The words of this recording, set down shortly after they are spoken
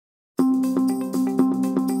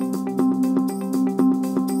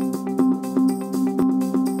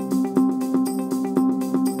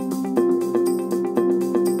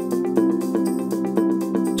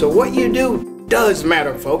what you do does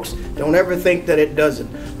matter, folks. Don't ever think that it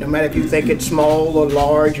doesn't. No matter if you think it's small or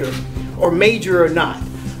large or major or not.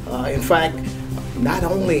 In fact, not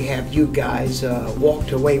only have you guys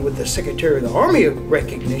walked away with the Secretary of the Army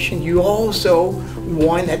recognition, you also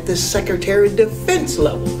won at the Secretary of Defense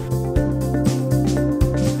level.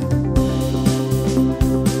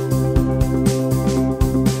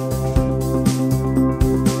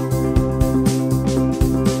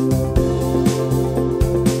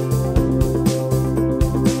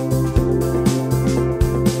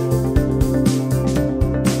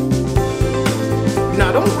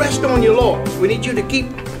 Now, don't rest on your laurels. We need you to keep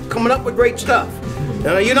coming up with great stuff.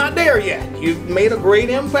 You're not there yet. You've made a great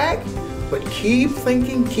impact, but keep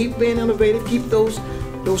thinking, keep being innovative, keep those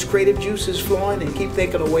creative juices flowing, and keep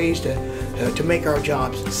thinking of ways to make our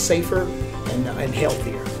jobs safer and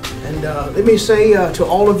healthier. And let me say to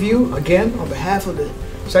all of you, again, on behalf of the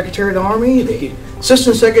Secretary of the Army, the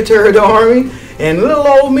Assistant Secretary of the Army, and little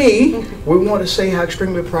old me, we want to say how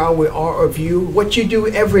extremely proud we are of you, what you do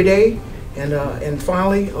every day. And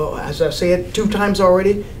finally, as I said 2 times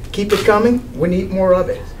already, keep it coming. We need more of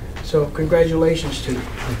it. So congratulations to you.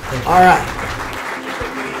 All right.